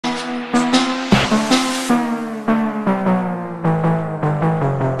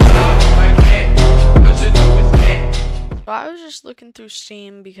just looking through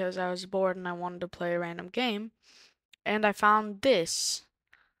Steam because I was bored and I wanted to play a random game, and I found this.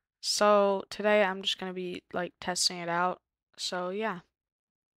 So today I'm just gonna be like testing it out. So yeah.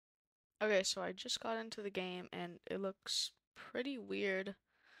 Okay, so I just got into the game and it looks pretty weird.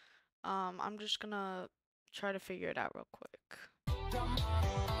 I'm just gonna try to figure it out real quick.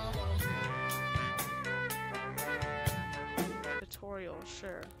 Tutorial,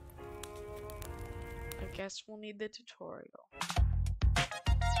 sure. I guess we'll need the tutorial.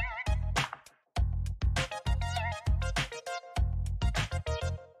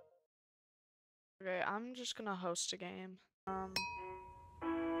 Okay, I'm just gonna host a game.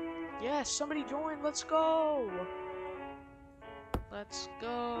 Yeah, somebody joined. Let's go. Let's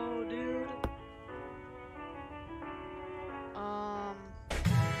go, dude.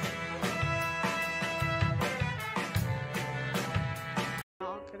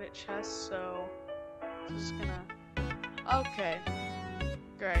 Not good at chess, so just gonna. Okay,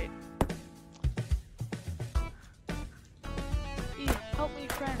 great. Help me,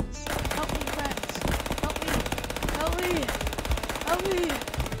 friends. Help me, friends. Help me. Help me. Help me.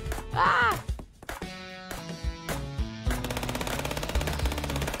 Ah!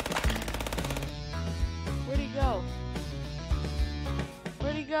 Where'd he go?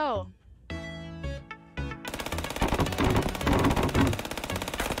 Where'd he go?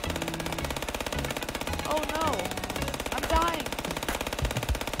 Oh no! I'm dying!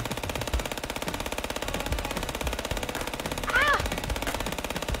 Ah!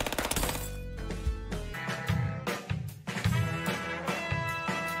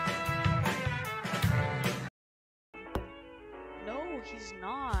 No, he's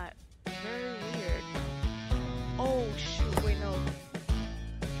not. Very weird. Oh shoot, wait, no.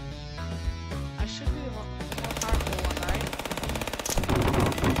 I should be the more powerful one, right?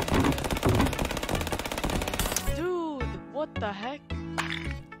 Dude, what the heck?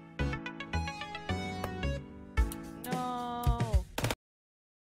 No.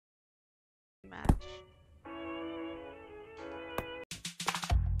 Match.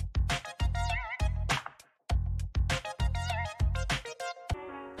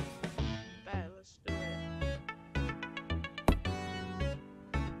 Bet, let's do it.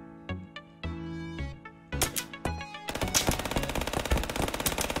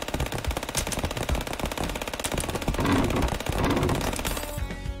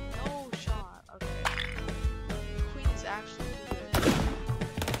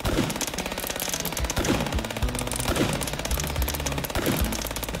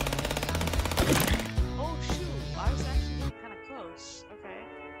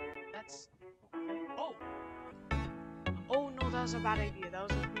 That was a bad idea. That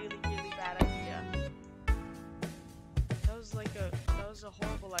was a really, really bad idea. That was a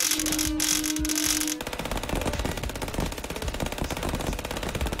horrible idea.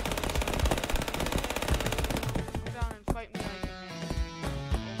 Come down and fight me like a man.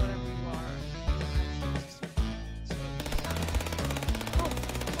 Or whatever you are.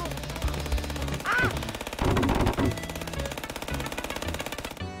 Ah!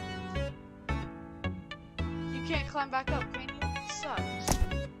 You can't climb back up, can you? Sucks.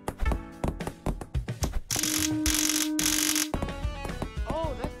 Oh,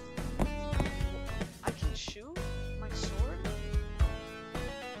 that's... I can shoot my sword?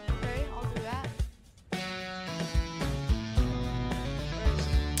 Okay, I'll do that. Where is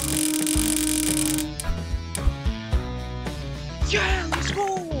it? Yeah, let's go!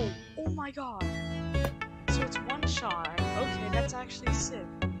 Oh my god. So it's one shot. Okay, that's actually sick.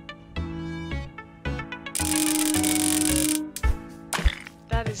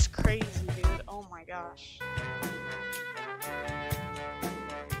 That is crazy, dude. Oh my gosh.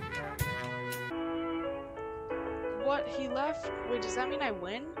 What? He left? Wait, does that mean I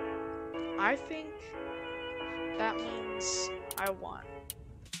win? I think that means I won.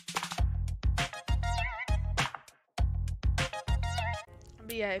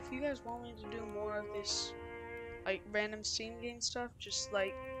 But yeah, if you guys want me to do more of this, like, random Steam game stuff, just,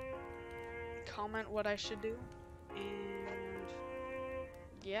 like, comment what I should do. And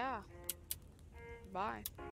yeah, bye.